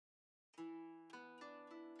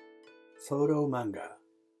Photo manga,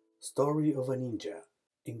 story of a ninja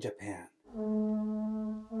in Japan.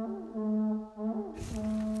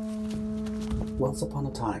 Once upon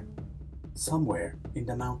a time, somewhere in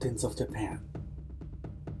the mountains of Japan.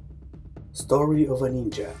 Story of a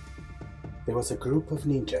ninja. There was a group of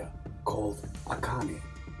ninja called Akane.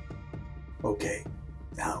 Okay,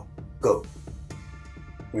 now go.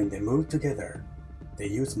 When they moved together, they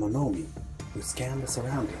used Monomi to scan the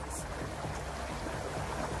surroundings.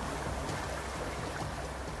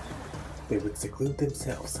 They would seclude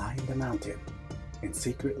themselves high in the mountain and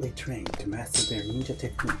secretly train to master their ninja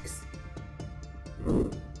techniques.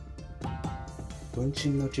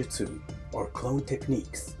 Bunshin no Jutsu, or clone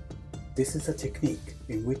techniques. This is a technique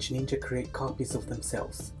in which ninja create copies of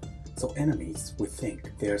themselves, so enemies would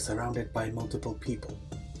think they are surrounded by multiple people.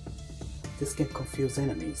 This can confuse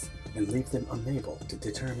enemies and leave them unable to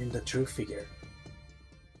determine the true figure.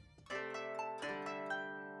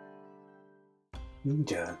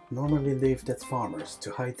 Ninja normally lived as farmers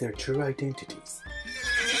to hide their true identities.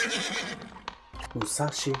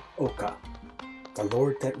 Musashi Oka, the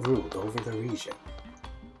lord that ruled over the region.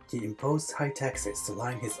 He imposed high taxes to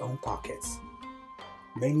line his own pockets.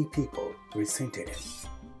 Many people resented him.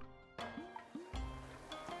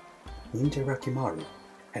 Ninja Rakimaru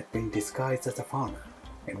had been disguised as a farmer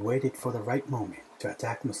and waited for the right moment to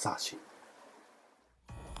attack Musashi.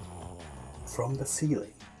 From the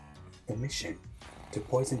ceiling, the mission to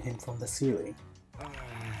poison him from the ceiling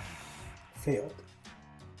failed.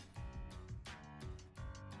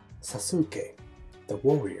 Sasuke, the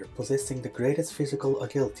warrior possessing the greatest physical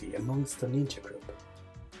agility amongst the ninja group,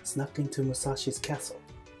 snuck into Musashi's castle.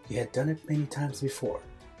 He had done it many times before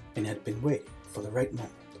and had been waiting for the right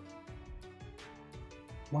moment.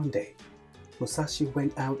 One day, Musashi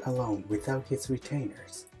went out alone without his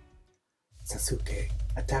retainers. Sasuke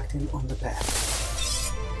attacked him on the back.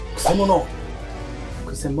 Kusemono!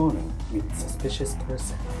 Kusemono means suspicious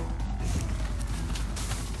person.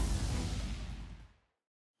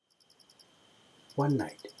 One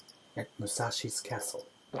night, at Musashi's castle.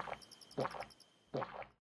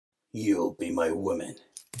 You'll be my woman.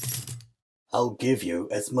 I'll give you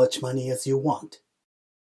as much money as you want.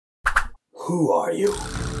 Who are you?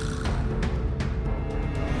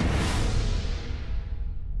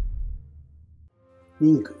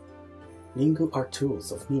 Ningu. Ningu are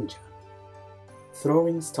tools of ninja.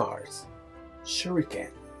 Throwing stars.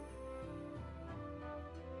 Shuriken.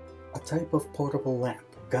 A type of portable lamp,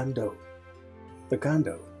 gando. The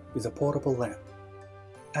gando is a portable lamp,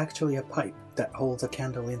 actually a pipe that holds a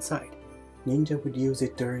candle inside. Ninja would use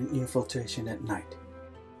it during infiltration at night.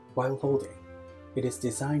 While holding, it is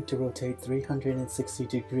designed to rotate 360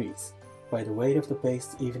 degrees by the weight of the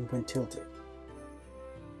base even when tilted.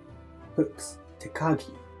 Hooks,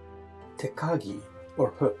 tekagi. Tekagi,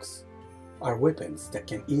 or hooks, are weapons that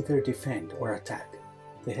can either defend or attack.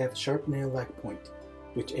 They have sharp nail-like point,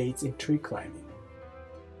 which aids in tree climbing.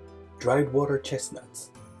 Dried water chestnuts,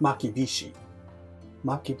 makibishi.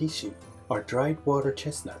 Makibishi are dried water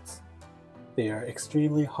chestnuts. They are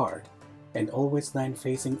extremely hard and always line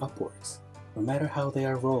facing upwards, no matter how they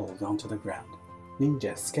are rolled onto the ground.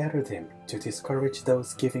 Ninjas scatter them to discourage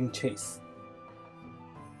those giving chase.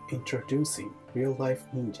 Introducing real-life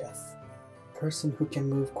ninjas. Person who can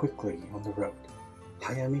move quickly on the road.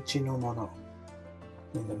 Hayamichi no mono.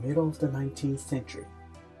 In the middle of the 19th century,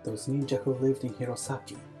 those ninja who lived in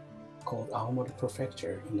Hirosaki, called Aomori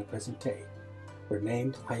Prefecture in the present day, were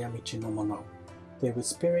named Hayamichi no mono. They would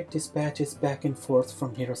spirit dispatches back and forth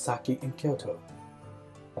from Hirosaki and Kyoto,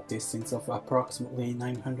 a distance of approximately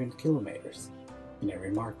 900 kilometers, in a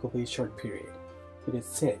remarkably short period. It is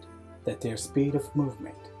said that their speed of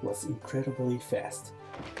movement was incredibly fast.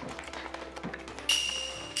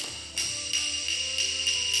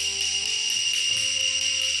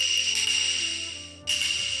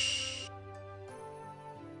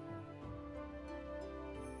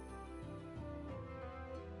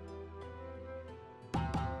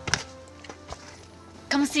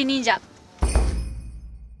 Come see Ninja.